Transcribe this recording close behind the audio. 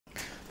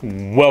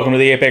Welcome to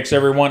the Apex,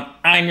 everyone.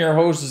 I'm your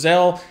host,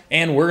 Zell,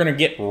 and we're going to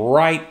get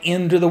right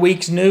into the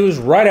week's news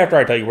right after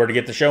I tell you where to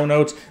get the show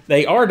notes.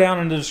 They are down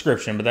in the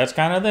description, but that's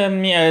kind of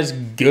them as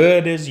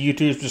good as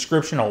YouTube's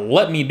description will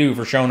let me do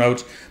for show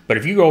notes. But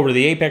if you go over to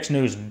the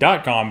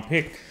apexnews.com,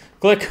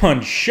 click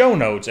on show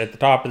notes at the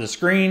top of the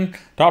screen,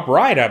 top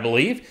right, I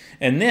believe,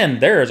 and then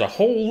there is a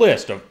whole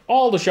list of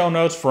all the show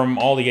notes from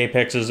all the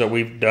Apexes that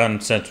we've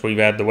done since we've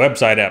had the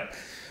website up.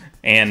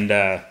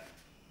 And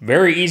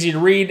very easy to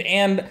read,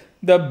 and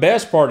the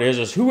best part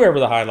is whoever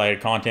the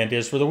highlighted content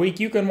is for the week,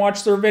 you can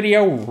watch their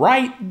video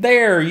right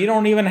there. You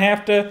don't even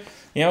have to,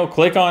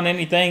 click on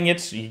anything.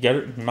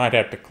 You might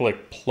have to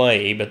click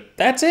play, but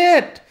that's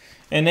it.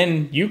 And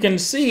then you can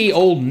see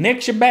old Nick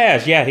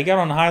Shabazz. Yeah, he got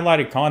on the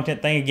highlighted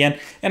content thing again.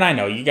 And I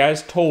know you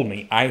guys told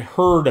me. I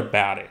heard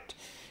about it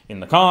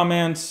in the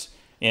comments,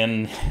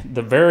 in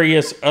the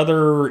various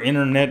other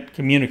internet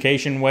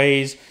communication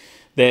ways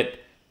that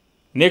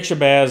Nick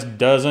Shabazz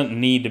doesn't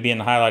need to be in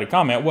the highlighted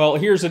comment. Well,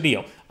 here's the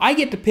deal. I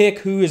get to pick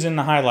who is in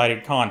the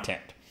highlighted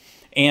content.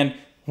 And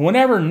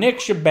whenever Nick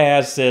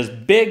Shabazz says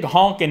big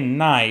honkin'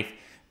 knife,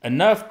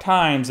 enough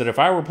times that if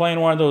I were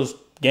playing one of those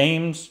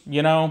games,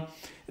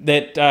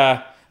 that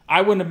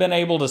I wouldn't have been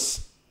able to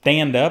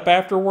stand up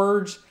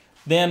afterwards,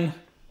 then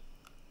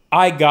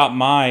I got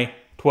my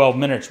 12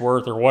 minutes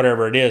worth or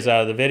whatever it is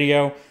out of the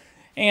video.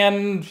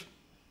 And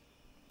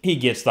he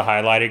gets the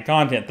highlighted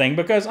content thing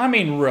because, I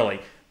mean, really,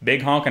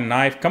 big honkin'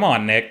 knife. Come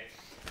on, Nick.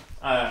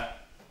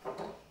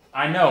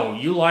 I know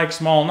you like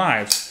small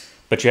knives,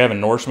 but you have a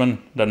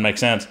Norseman. Doesn't make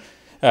sense.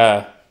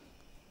 I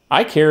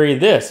carry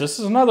this. This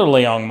is another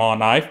Liong Maw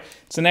knife.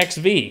 It's an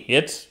XV.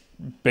 It's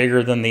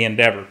bigger than the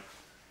Endeavor.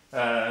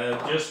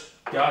 Just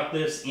got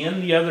this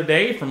in the other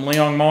day from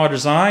Liong Maw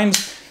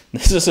Designs.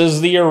 This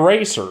is the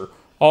Eraser.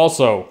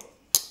 Also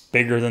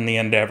bigger than the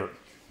Endeavor.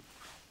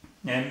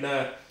 And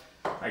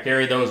I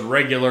carry those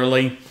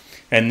regularly.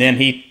 And then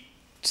he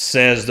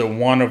says that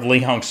one of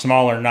Liong's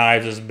smaller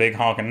knives is a big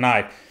honkin'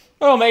 knife.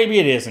 Well, maybe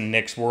it is in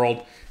Nick's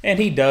world. And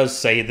he does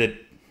say that,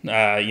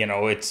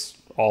 it's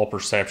all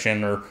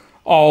perception or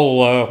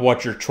all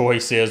what your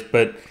choice is.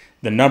 But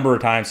the number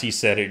of times he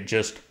said it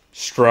just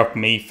struck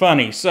me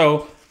funny.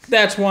 So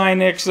that's why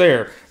Nick's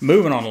there.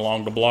 Moving on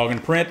along to blog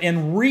and print.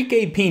 And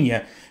Ruike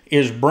Peña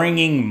is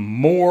bringing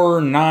more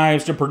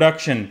knives to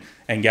production.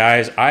 And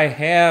guys, I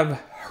have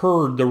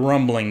heard the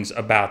rumblings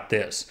about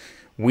this.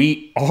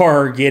 We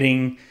are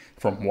getting,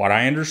 from what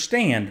I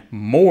understand,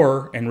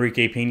 more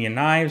Ruike Peña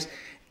knives.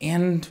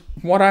 And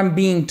what I'm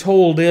being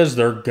told is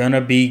they're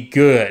gonna be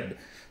good.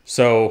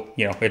 So,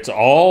 it's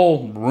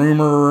all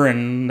rumor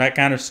and that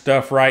kind of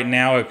stuff right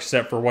now,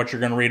 except for what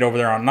you're gonna read over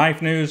there on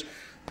KnifeNews.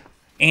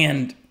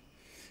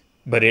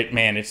 But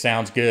it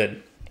sounds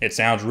good. It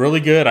sounds really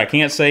good. I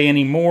can't say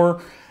any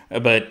more,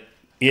 but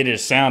it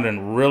is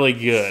sounding really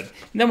good.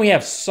 And then we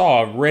have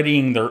SAW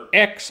readying their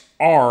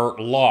XR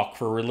lock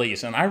for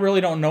release. And I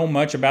really don't know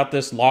much about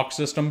this lock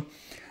system.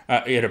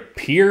 It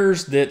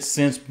appears that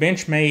since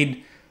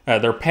Benchmade,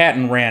 their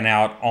patent ran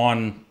out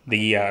on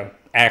the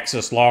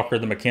Axis lock or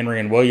the McHenry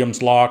and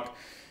Williams lock,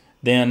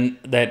 then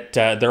that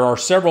there are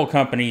several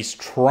companies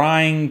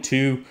trying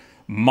to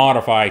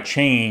modify,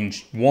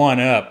 change, one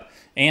up,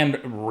 and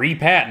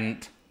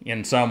repatent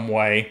in some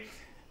way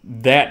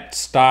that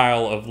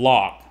style of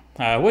lock,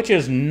 which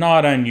is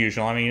not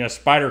unusual. I mean,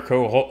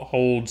 Spyderco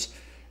holds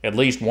at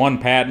least one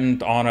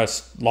patent on a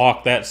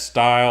lock that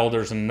style.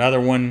 There's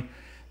another one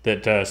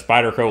that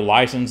Spyderco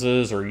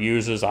licenses or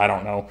uses. I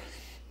don't know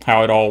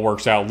how it all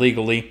works out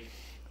legally.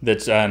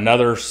 That's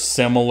another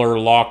similar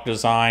lock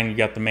design. You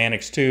got the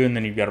Mannix 2, and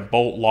then you've got a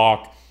bolt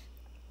lock.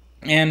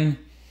 And,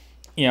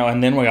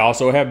 and then we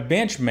also have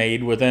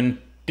Benchmade with a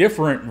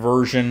different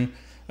version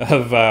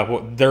of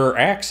their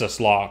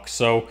Axis lock.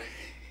 So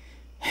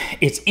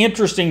it's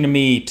interesting to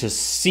me to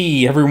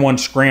see everyone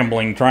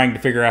scrambling, trying to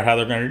figure out how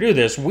they're going to do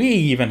this. We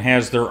even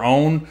has their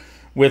own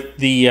with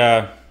the,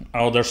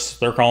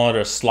 they're calling it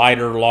a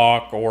slider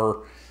lock,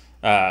 or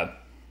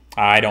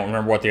I don't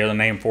remember what the other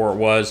name for it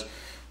was.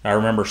 I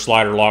remember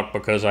slider lock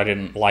because I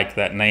didn't like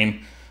that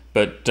name.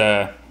 But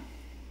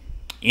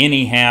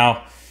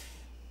anyhow,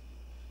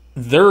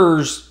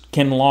 theirs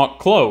can lock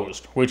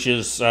closed, which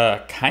is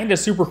kind of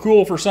super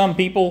cool for some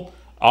people.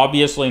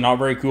 Obviously not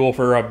very cool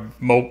for a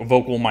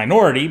vocal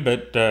minority,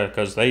 but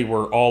because they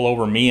were all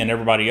over me and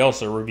everybody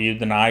else that reviewed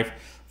the knife,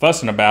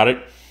 fussing about it.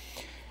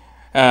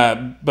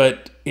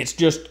 But it's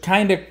just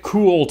kind of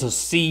cool to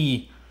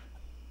see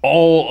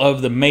all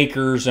of the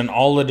makers and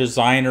all the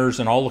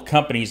designers and all the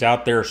companies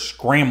out there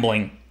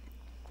scrambling,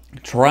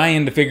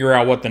 trying to figure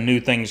out what the new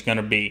thing's going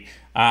to be.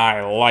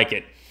 I like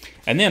it.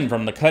 And then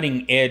from the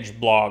Cutting Edge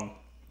blog,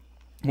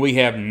 we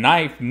have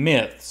Knife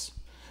Myths.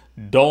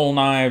 Dull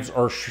knives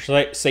are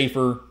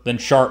safer than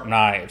sharp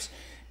knives.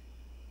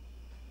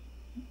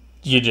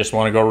 You just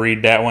want to go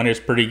read that one. It's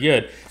pretty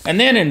good. And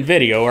then in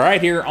video,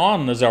 right here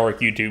on the Zelrick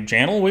YouTube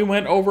channel, we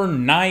went over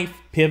Knife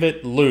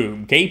Pivot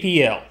Lube,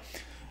 KPL.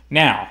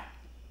 Now,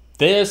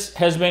 this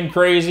has been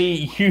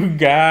crazy. You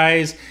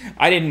guys,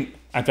 in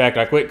fact,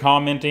 I quit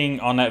commenting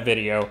on that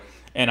video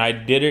and I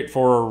did it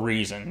for a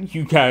reason.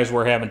 You guys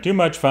were having too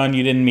much fun.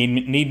 You didn't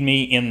need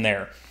me in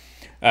there.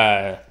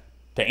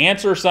 To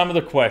answer some of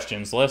the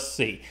questions, let's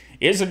see.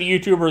 Is it a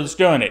YouTuber that's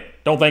doing it?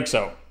 Don't think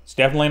so. It's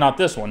definitely not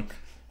this one.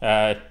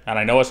 And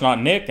I know it's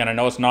not Nick, and I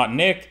know it's not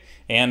Nick,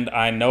 and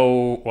I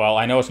know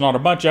it's not a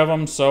bunch of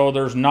them, so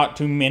there's not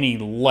too many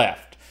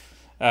left.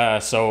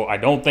 So I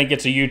don't think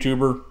it's a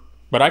YouTuber,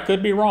 but I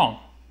could be wrong.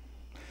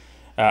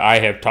 I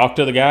have talked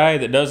to the guy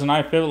that does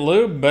Knife Pivot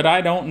Lube, but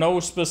I don't know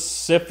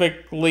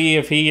specifically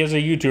if he is a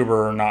YouTuber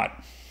or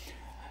not.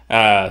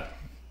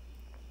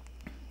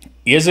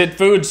 Is it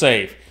food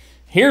safe?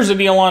 Here's the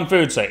deal on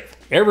food safe.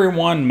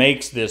 Everyone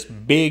makes this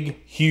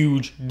big,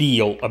 huge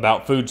deal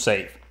about food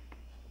safe.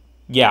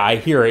 Yeah, I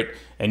hear it,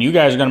 and you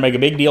guys are going to make a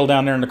big deal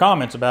down there in the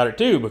comments about it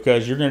too,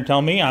 because you're going to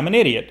tell me I'm an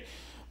idiot.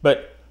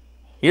 But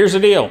here's the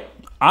deal.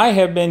 I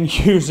have been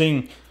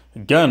using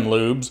gun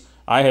lubes.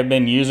 I have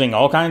been using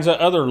all kinds of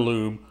other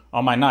lube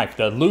on my knife.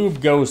 The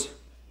lube goes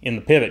in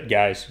the pivot,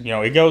 guys. You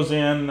know, it goes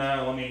in,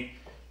 let me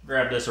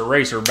grab this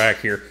eraser back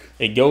here.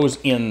 It goes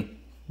in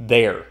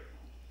there.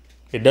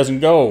 It doesn't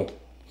go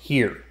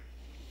here.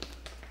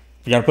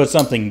 If you're going to put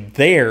something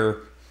there,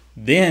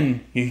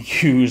 then you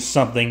use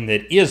something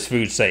that is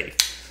food safe.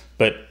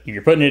 But if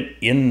you're putting it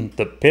in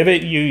the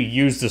pivot, you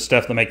use the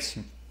stuff that makes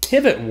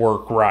pivot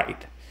work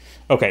right.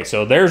 Okay,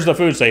 so there's the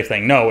food safe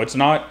thing. No, it's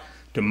not,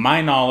 to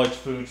my knowledge,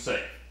 food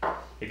safe.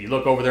 If you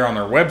look over there on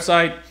their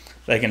website,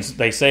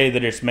 they say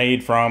that it's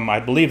made from, I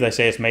believe they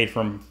say it's made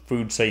from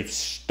food safe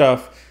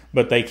stuff,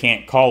 but they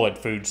can't call it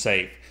food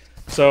safe.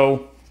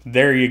 So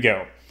there you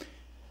go.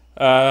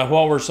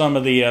 What were some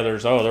of the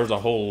others? Oh, there's a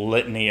whole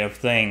litany of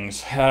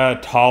things.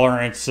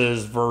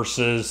 Tolerances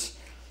versus,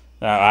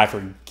 I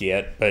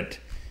forget, but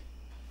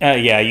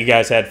yeah, you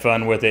guys had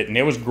fun with it, and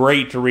it was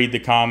great to read the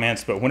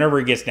comments, but whenever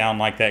it gets down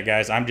like that,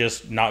 guys, I'm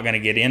just not going to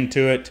get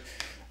into it.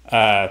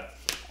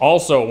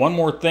 Also, one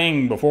more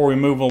thing before we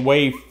move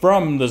away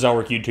from the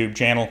Zelrick YouTube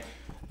channel,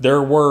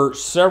 there were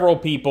several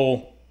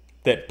people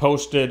that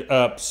posted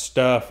up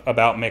stuff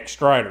about Mick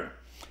Strider.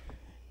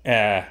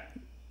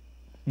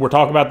 We're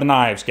talking about the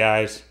knives,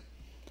 guys.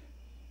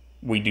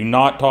 We do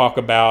not talk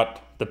about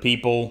the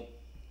people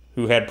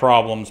who had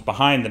problems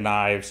behind the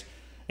knives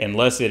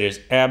unless it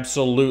is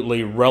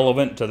absolutely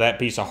relevant to that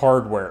piece of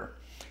hardware.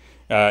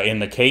 In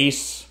the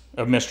case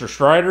of Mr.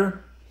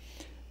 Strider,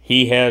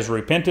 he has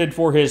repented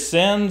for his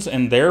sins,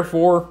 and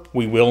therefore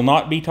we will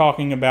not be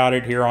talking about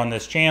it here on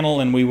this channel,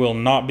 and we will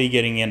not be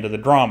getting into the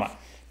drama.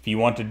 If you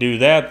want to do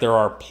that, there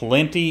are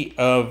plenty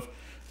of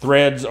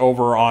threads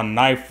over on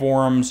knife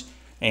forums.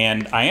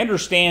 And I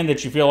understand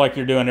that you feel like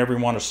you're doing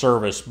everyone a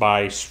service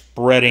by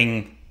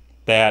spreading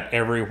that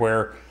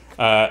everywhere.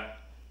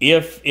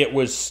 If it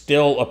was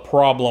still a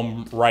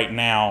problem right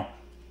now,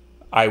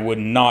 I would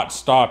not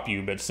stop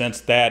you. But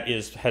since that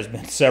has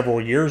been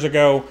several years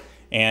ago,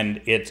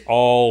 and it's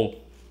all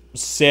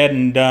said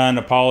and done,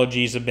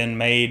 apologies have been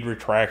made,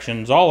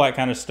 retractions, all that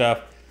kind of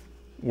stuff,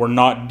 we're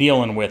not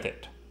dealing with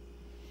it.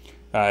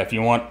 If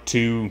you want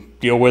to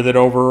deal with it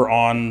over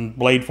on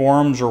Blade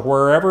Forums or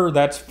wherever,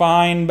 that's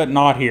fine, but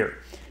not here.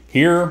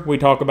 Here, we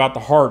talk about the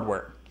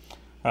hardware.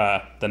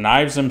 The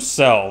knives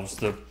themselves,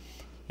 the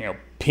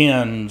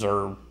pins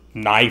or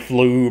knife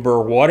lube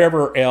or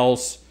whatever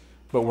else,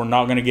 but we're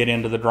not going to get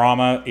into the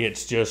drama.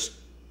 It's just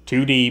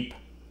too deep,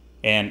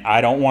 and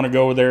I don't want to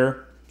go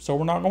there, so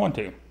we're not going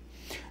to.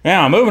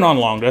 Now, moving on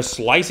along to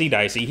Slicey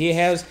Dicey. He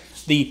has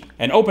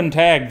an open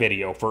tag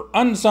video for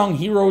Unsung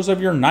Heroes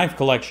of Your Knife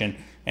Collection.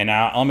 And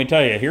now, let me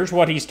tell you, here's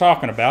what he's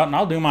talking about, and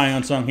I'll do my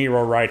Unsung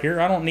Hero right here.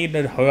 I don't need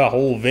a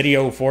whole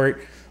video for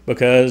it,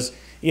 because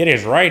it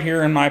is right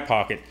here in my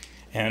pocket.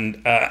 And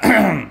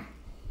the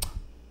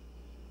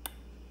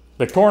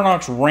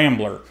Victorinox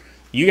Rambler.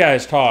 You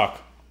guys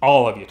talk,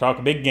 all of you, talk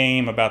a big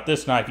game about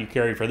this knife you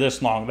carried for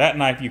this long, that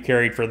knife you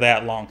carried for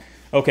that long.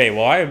 Okay,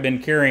 well, I have been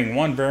carrying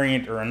one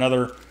variant or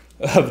another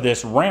of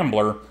this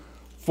Rambler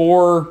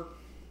for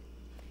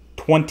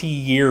 20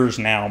 years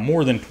now,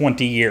 more than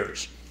 20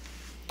 years.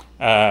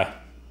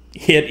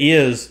 It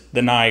is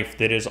the knife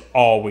that is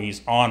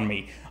always on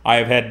me. I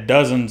have had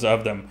dozens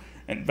of them.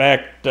 In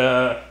fact,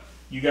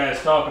 you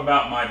guys talk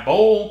about my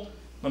bowl.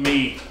 Let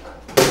me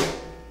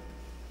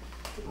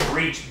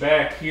reach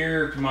back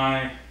here to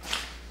my...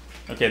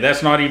 Okay,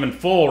 that's not even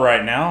full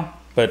right now,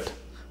 but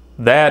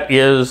that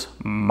is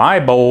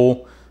my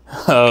bowl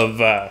of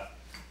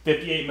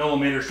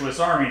 58mm Swiss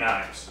Army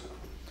knives.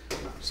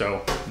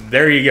 So,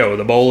 there you go.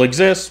 The bowl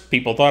exists.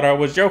 People thought I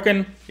was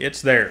joking.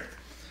 It's there.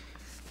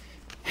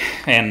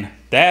 And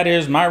that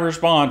is my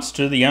response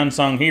to the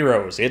Unsung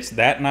Heroes. It's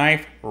that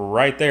knife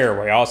right there.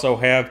 We also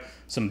have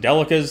some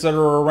Delicas that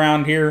are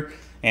around here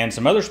and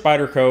some other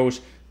Spydercos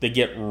that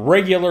get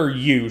regular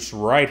use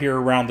right here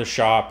around the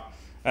shop.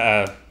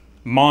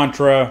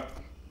 Mantra,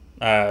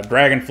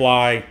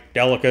 Dragonfly,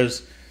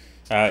 Delicas,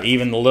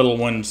 even the little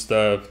ones,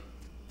 the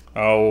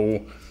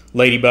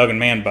Ladybug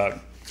and Manbug.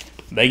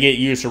 They get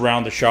use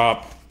around the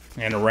shop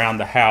and around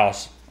the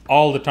house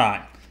all the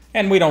time.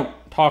 And we don't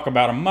talk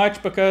about them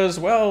much because,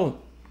 well,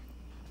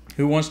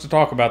 who wants to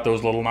talk about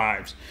those little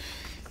knives?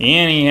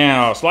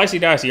 Anyhow,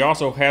 Slicey Dicey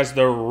also has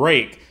the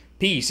Ruike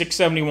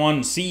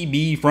P671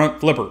 CB front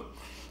flipper.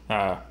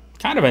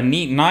 Kind of a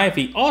neat knife.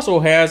 He also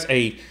has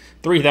a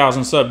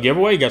 3,000 sub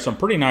giveaway. Got some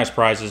pretty nice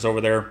prizes over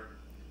there.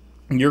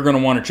 You're going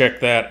to want to check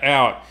that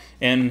out.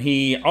 And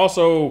he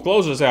also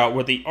closes out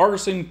with the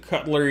Artisan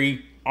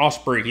Cutlery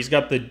Osprey. He's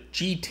got the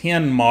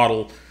G10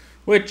 model,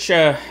 which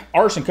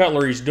Artisan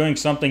Cutlery is doing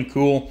something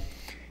cool.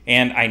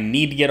 And I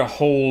need to get a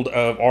hold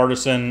of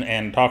Artisan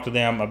and talk to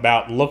them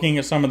about looking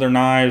at some of their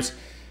knives.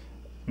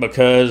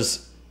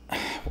 Because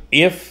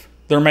if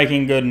they're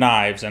making good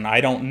knives, and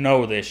I don't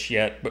know this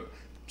yet, but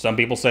some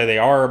people say they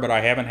are, but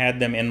I haven't had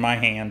them in my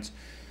hands.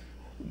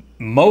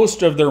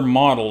 Most of their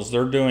models,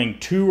 they're doing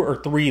 2 or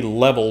 3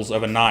 levels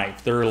of a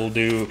knife. They'll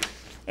do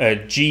a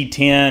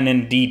G10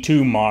 and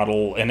D2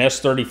 model, an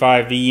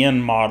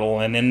S35VN model,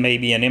 and then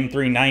maybe an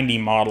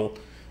M390 model.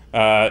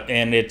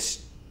 And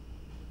it's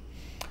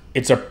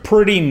a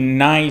pretty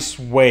nice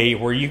way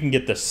where you can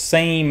get the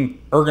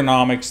same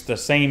ergonomics, the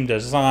same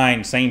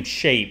design, same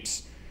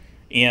shapes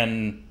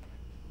in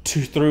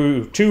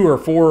two or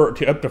four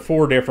to up to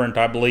 4 different,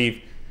 I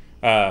believe,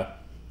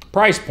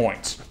 price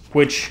points,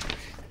 which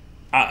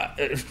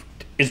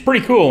is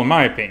pretty cool in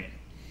my opinion.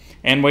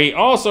 And we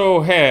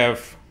also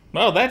have,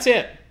 well, that's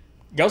it.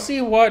 Go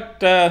see what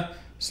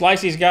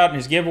Slicey's got in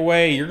his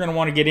giveaway. You're going to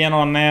want to get in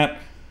on that.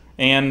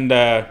 And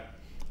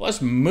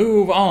let's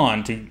move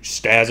on to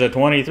Staza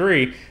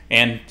 23.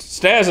 And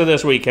Staza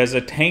this week has a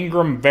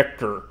Tangram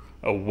Vector,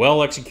 a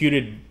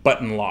well-executed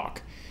button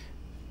lock.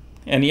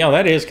 And yeah,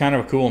 that is kind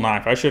of a cool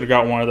knife. I should have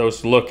got one of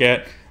those to look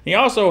at. He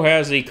also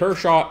has the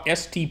Kershaw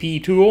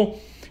STP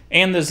Tool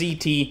and the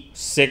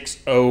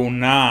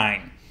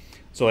ZT609.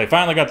 So they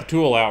finally got the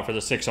tool out for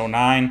the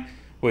 609,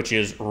 which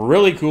is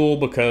really cool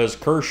because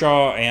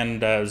Kershaw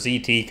and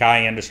ZT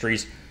Kai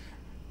Industries,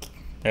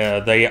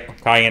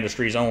 Kai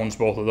Industries owns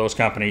both of those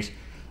companies,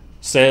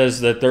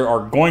 says that there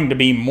are going to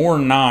be more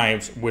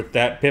knives with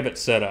that pivot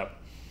setup.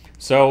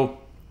 So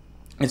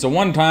it's a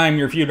one-time,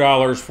 your few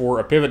dollars for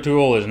a pivot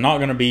tool is not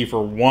going to be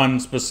for one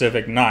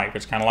specific knife.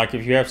 It's kind of like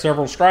if you have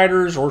several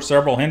Striders or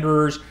several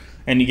Hinderers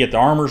and you get the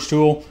Armor's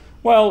tool.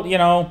 Well, you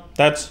know,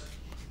 that's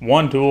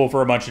one tool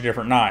for a bunch of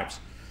different knives.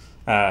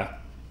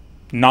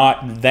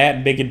 Not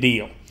that big a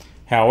deal.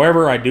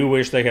 However, I do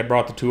wish they had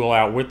brought the tool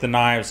out with the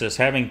knives, as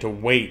having to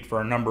wait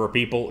for a number of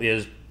people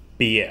is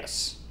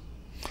BS.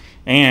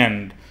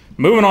 And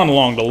moving on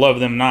along to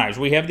LuvThemKnives,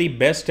 we have the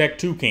Bestech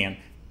Toucan.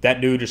 That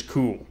dude is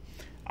cool.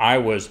 I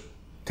was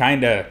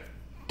kind of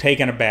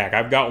taken aback.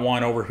 I've got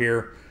one over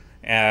here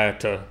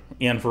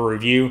in for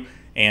review,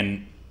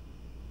 and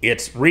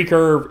it's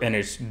recurve and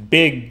its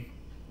big,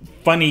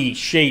 funny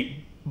shaped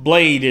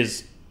blade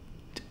is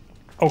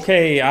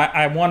okay.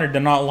 I wanted to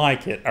not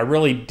like it. I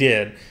really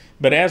did.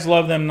 But as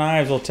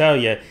LuvThemKnives will tell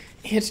you,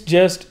 it's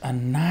just a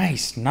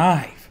nice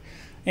knife.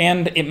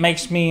 And it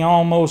makes me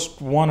almost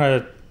want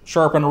to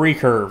sharpen a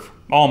recurve.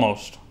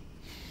 Almost.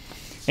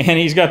 And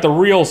he's got the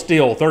Real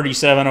Steel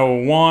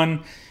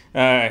 3701.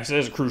 It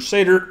says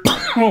Crusader.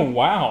 Oh,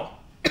 wow.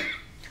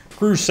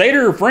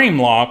 Crusader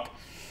framelock.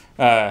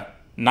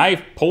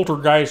 Knife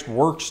Poltergeist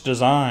Works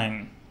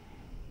design.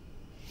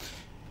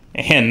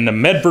 And the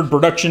Medford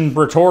Production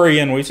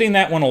Praetorian. We've seen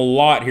that one a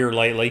lot here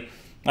lately.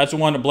 That's the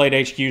one that Blade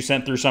HQ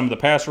sent through some of the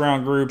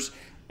pass-around groups.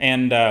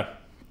 And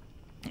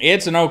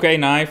it's an okay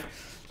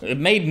knife. It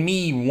made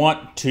me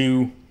want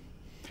to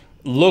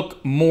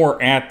look more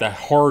at the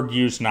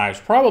hard-use knives.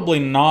 Probably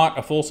not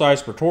a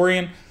full-size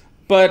Praetorian,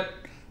 but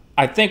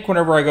I think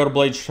whenever I go to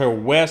Blade Show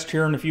West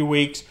here in a few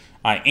weeks,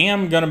 I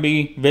am going to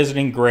be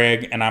visiting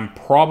Greg, and I'm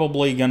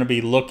probably going to be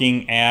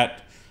looking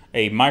at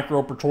a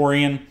Micro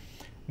Praetorian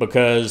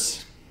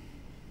because,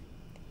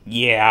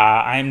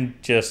 yeah, I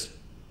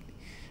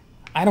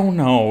don't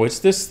know. It's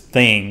this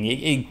thing.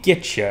 It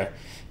gets you.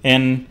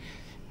 And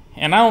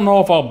I don't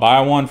know if I'll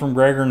buy one from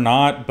Greg or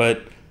not,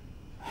 but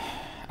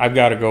I've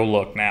got to go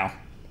look now.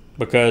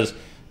 Because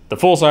the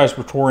full-size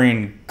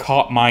Praetorian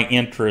caught my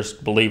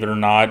interest, believe it or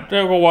not.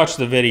 Go watch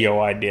the video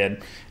I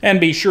did. And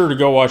be sure to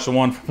go watch the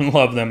one from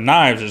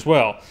LuvThemKnives as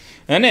well.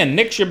 And then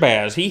Nick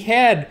Shabazz. He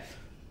had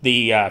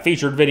the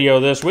featured video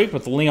this week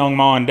with the Liong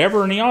Ma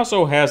Endeavor, and he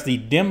also has the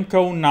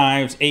Demco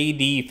Knives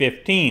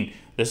AD15.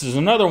 This is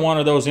another one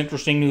of those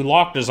interesting new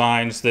lock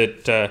designs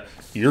that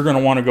you're going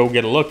to want to go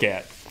get a look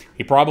at.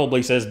 He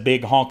probably says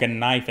big honkin'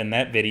 knife in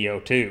that video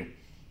too.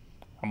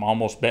 I'm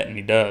almost betting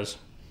he does.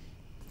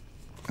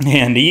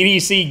 And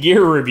EDC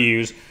Gear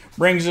Reviews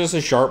brings us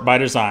a Sharp by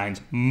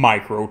Designs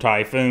Micro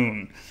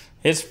Typhoon.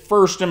 His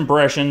first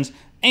impressions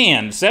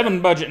and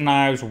 7 budget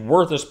knives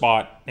worth a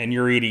spot in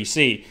your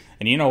EDC.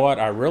 And you know what?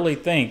 I really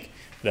think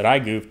that I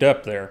goofed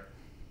up there.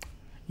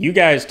 You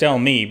guys tell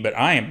me, but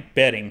I am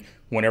betting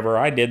whenever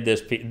I did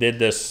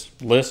this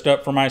list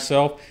up for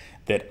myself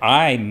that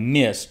I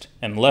missed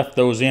and left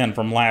those in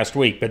from last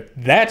week. But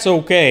that's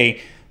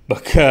okay,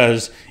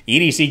 because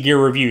EDC Gear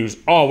Reviews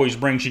always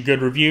brings you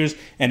good reviews.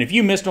 And if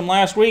you missed them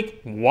last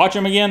week, watch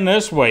them again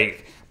this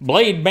week.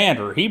 Blade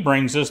Banter, he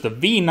brings us the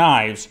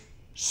V-Knives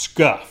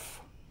Scuff.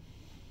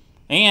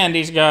 And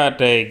he's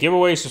got a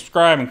giveaway,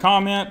 subscribe, and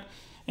comment.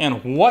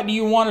 And what do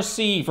you want to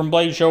see from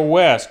Blade Show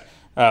West?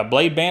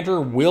 Blade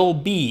Banter will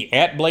be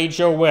at Blade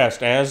Show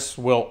West, as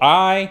will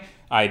I.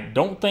 I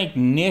don't think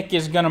Nick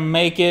is going to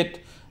make it.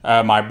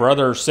 My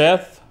brother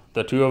Seth,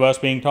 the two of us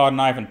being Todd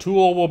Knife and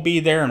Tool, will be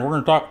there, and we're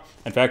going to talk.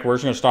 In fact, we're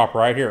just going to stop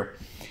right here.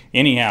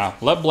 Anyhow,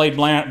 let Blade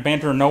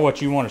Banter know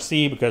what you want to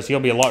see, because he'll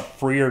be a lot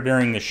freer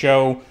during the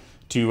show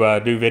to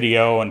do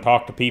video and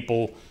talk to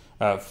people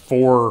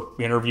for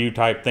interview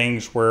type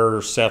things,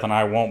 where Seth and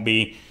I won't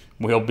be.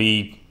 We'll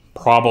be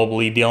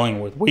probably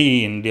dealing with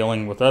and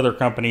dealing with other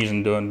companies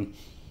and doing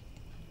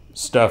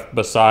stuff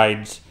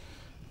besides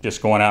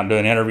just going out and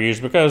doing interviews,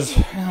 because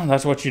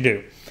that's what you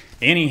do.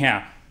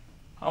 Anyhow,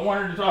 I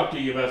wanted to talk to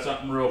you about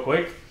something real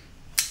quick.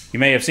 You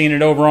may have seen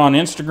it over on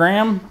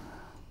Instagram,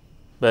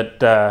 but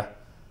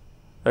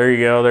there you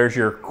go. There's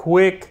your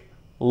quick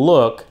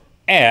look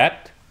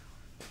at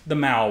the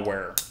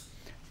malware.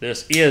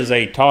 This is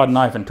a Todd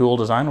Knife and Tool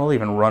design. We'll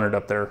even run it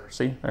up there.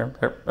 See?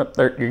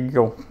 There you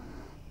go.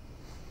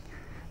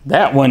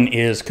 That one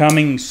is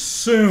coming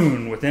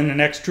soon, within the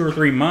next 2 or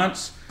 3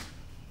 months,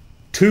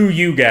 to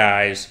you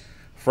guys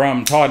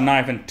from Todd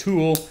Knife and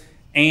Tool,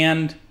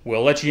 and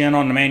we'll let you in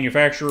on the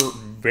manufacturer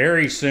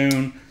very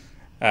soon.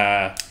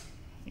 And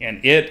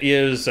it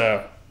is,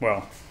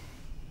 well,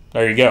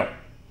 there you go.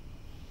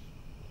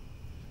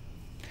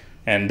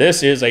 And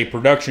this is a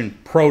production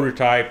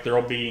prototype.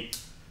 There'll be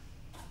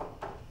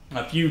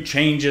a few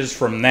changes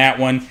from that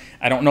one.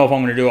 I don't know if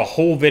I'm going to do a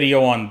whole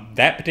video on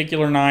that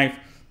particular knife,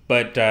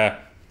 but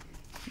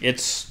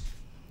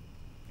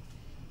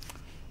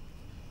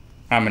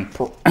I'm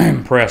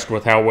impressed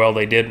with how well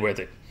they did with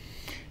it.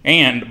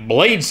 And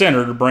Blade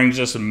Center brings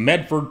us a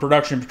Medford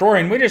Production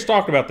Praetorian. We just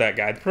talked about that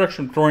guy. The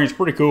Production Praetorian is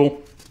pretty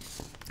cool.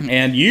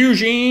 And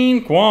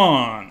Eugene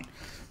Kwan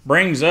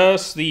brings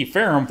us the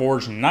Ferrum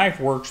Forge Knife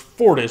Works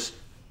Fortis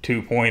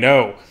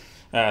 2.0.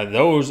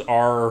 Those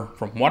are,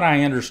 from what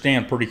I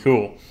understand, pretty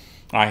cool.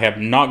 I have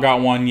not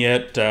got one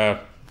yet. I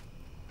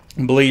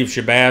believe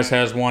Shabazz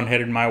has one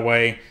headed my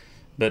way,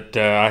 but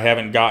I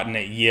haven't gotten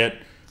it yet.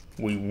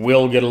 We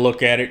will get a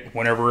look at it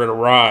whenever it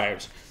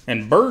arrives.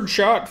 And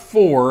Birdshot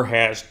 4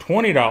 has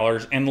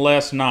 $20 and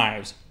less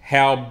knives.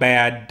 How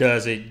bad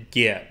does it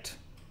get?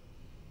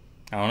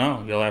 I don't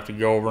know. You'll have to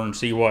go over and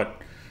see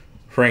what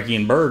Frankie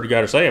and Bird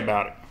got to say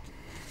about it.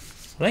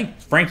 I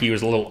think Frankie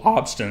was a little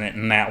obstinate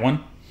in that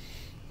one.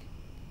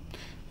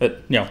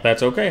 But, you know,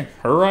 that's okay.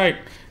 All right.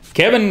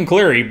 Kevin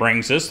Cleary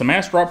brings us the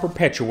Master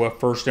Perpetua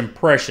First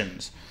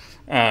Impressions.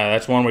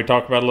 That's one we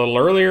talked about a little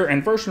earlier.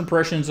 And First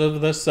Impressions of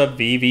the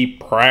Civivi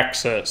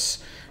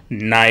Praxis.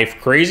 Knife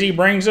Crazy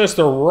brings us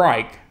the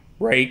Ruike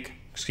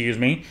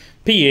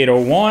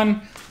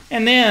P801.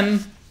 And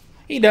then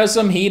he does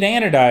some heat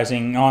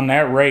anodizing on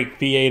that Ruike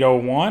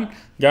P801.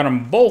 Got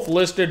them both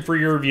listed for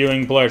your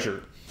viewing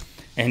pleasure.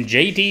 And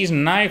JT's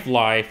Knife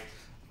Life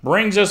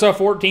brings us a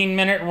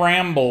 14-minute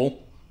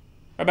ramble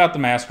about the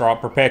Master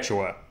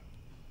Perpetua.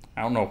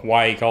 I don't know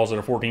why he calls it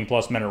a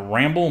 14-plus minute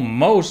ramble.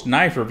 Most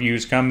knife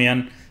reviews come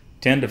in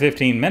 10 to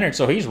 15 minutes,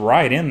 so he's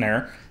right in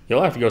there.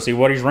 You'll have to go see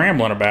what he's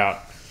rambling about.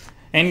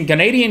 And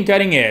Canadian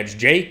Cutting Edge,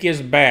 Jake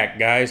is back,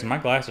 guys. My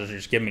glasses are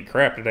just giving me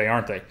crap today,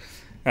 aren't they?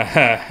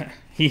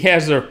 He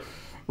has a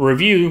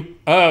review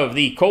of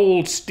the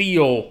Cold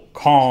Steel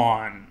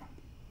Con.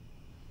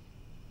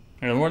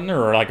 And wasn't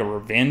there like a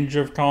Revenge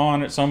of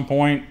Con at some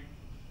point?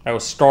 That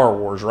was Star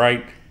Wars,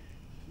 right?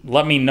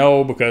 Let me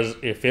know, because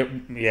if it,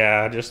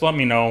 yeah, just let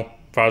me know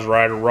if I was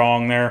right or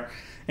wrong there.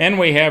 And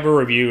we have a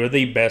review of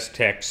the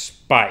Bestech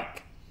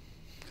Spike.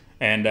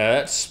 And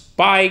that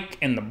Spike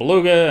and the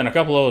Beluga and a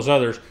couple of those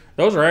others,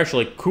 those are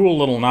actually cool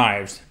little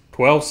knives.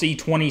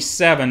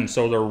 12C27,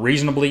 so they're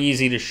reasonably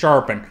easy to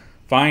sharpen.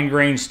 Fine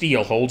grained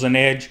steel, holds an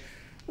edge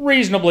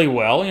reasonably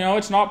well. You know,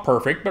 it's not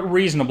perfect, but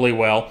reasonably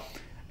well.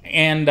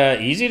 And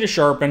easy to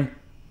sharpen,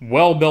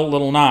 well-built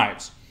little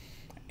knives.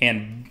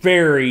 And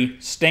very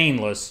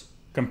stainless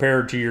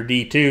compared to your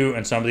D2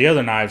 and some of the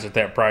other knives at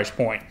that price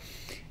point.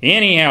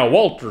 Anyhow,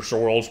 Walter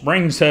Sorrells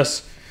brings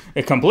us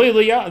a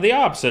completely the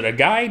opposite, a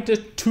guide to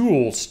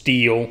tool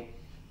steel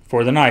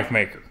for the knife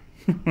maker.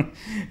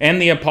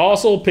 And the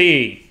Apostle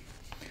P.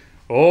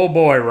 Oh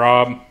boy,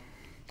 Rob.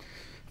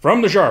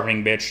 From the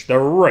sharpening bitch, the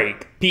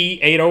Ruike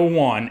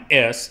P801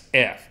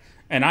 SF.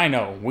 And I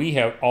know we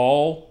have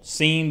all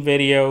seen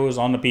videos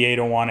on the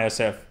P801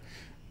 SF.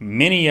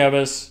 Many of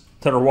us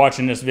that are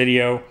watching this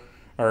video,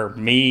 or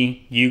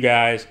me, you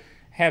guys,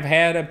 have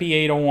had a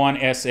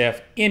P801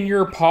 SF in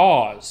your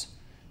paws.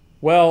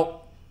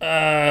 Well,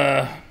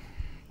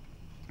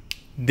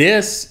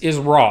 this is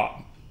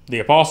Rob, the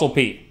Apostle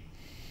P.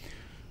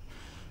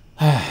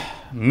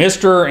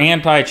 Mr.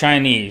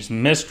 Anti-Chinese,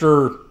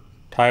 Mr.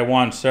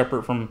 Taiwan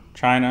separate from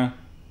China,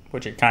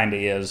 which it kind of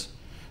is,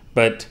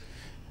 but,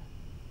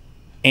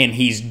 and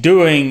he's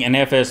doing an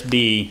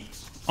FSB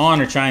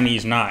on a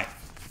Chinese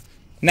knife.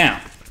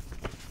 Now,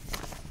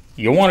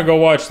 you'll want to go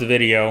watch the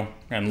video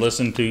and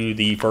listen to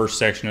the first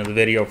section of the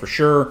video for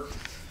sure,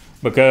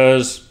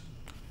 because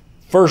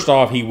first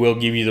off, he will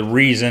give you the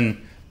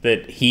reason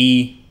that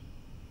he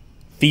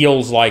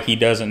feels like he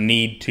doesn't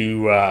need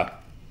to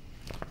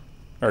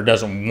or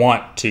doesn't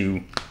want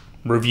to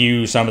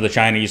review some of the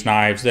Chinese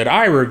knives that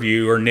I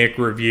review or Nick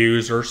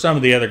reviews or some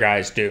of the other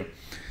guys do.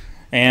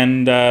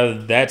 And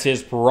that's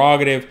his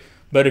prerogative.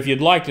 But if you'd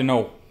like to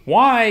know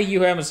why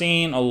you haven't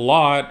seen a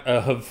lot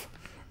of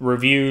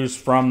reviews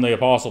from the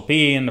Apostle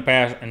P in the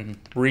past and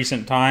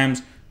recent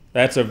times,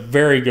 that's a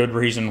very good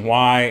reason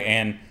why.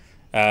 And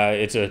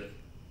it's a,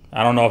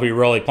 I don't know if he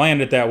really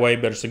planned it that way,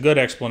 but it's a good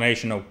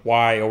explanation of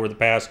why over the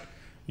past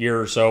year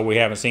or so we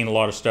haven't seen a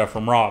lot of stuff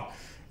from Rob.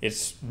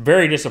 It's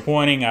very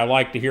disappointing. I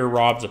like to hear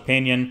Rob's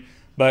opinion,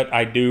 but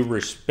I do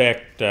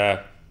respect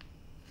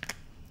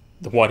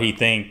what he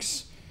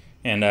thinks,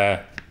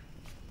 and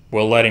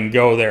we'll let him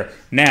go there.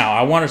 Now,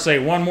 I want to say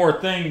one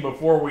more thing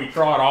before we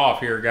trot off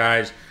here,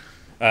 guys.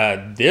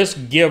 This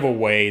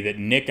giveaway that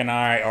Nick and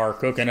I are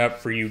cooking up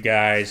for you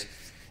guys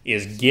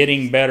is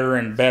getting better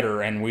and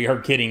better, and we are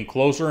getting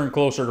closer and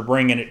closer to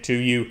bringing it to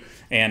you.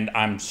 And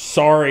I'm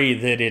sorry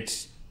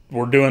that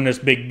we're doing this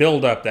big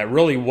build-up. That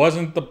really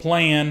wasn't the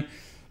plan,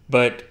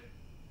 but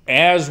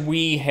as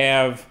we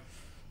have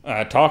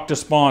talked to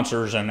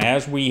sponsors and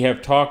as we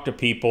have talked to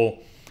people,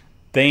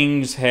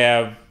 things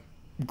have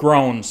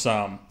grown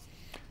some.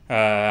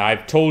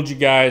 I've told you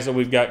guys that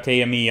we've got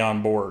KME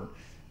on board.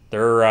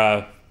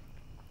 They're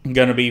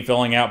going to be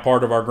filling out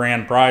part of our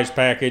grand prize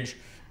package,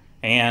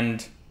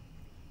 and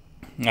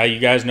you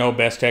guys know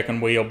Bestech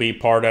and we'll be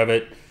part of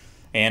it.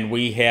 And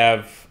we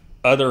have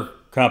other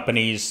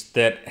companies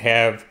that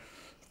have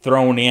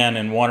thrown in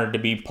and wanted to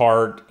be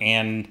part,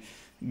 and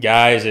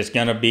guys, it's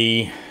going to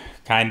be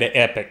kind of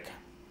epic.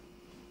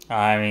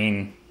 I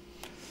mean,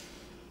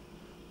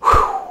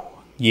 whew,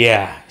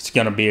 yeah, it's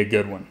going to be a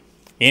good one.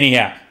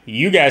 Anyhow,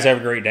 you guys have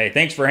a great day.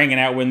 Thanks for hanging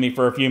out with me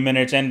for a few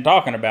minutes and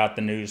talking about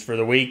the news for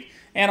the week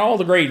and all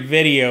the great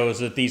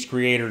videos that these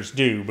creators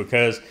do,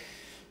 because,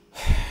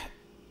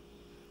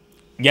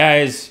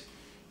 guys,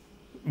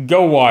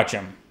 go watch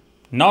them.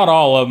 Not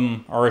all of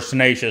them are as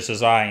tenacious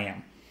as I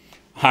am.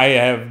 I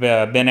have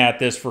been at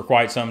this for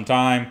quite some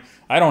time.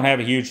 I don't have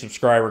a huge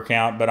subscriber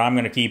count, but I'm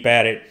going to keep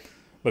at it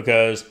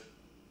because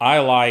I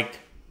like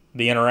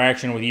the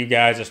interaction with you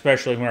guys,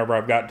 especially whenever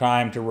I've got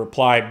time to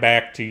reply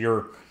back to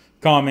your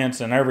comments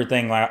and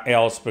everything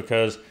else,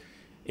 because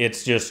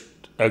it's just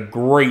a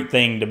great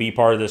thing to be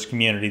part of this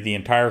community. The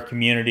entire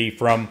community,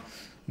 from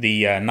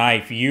the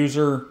knife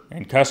user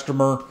and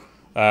customer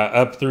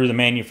up through the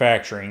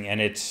manufacturing. And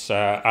it's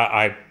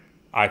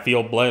I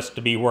feel blessed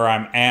to be where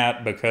I'm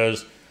at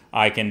because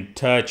I can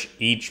touch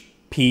each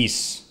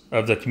piece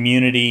of the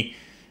community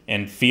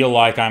and feel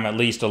like I'm at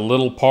least a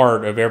little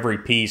part of every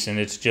piece, and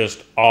it's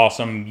just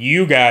awesome.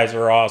 You guys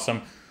are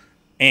awesome,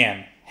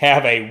 and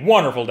have a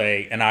wonderful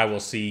day, and I will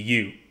see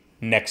you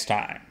next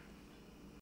time.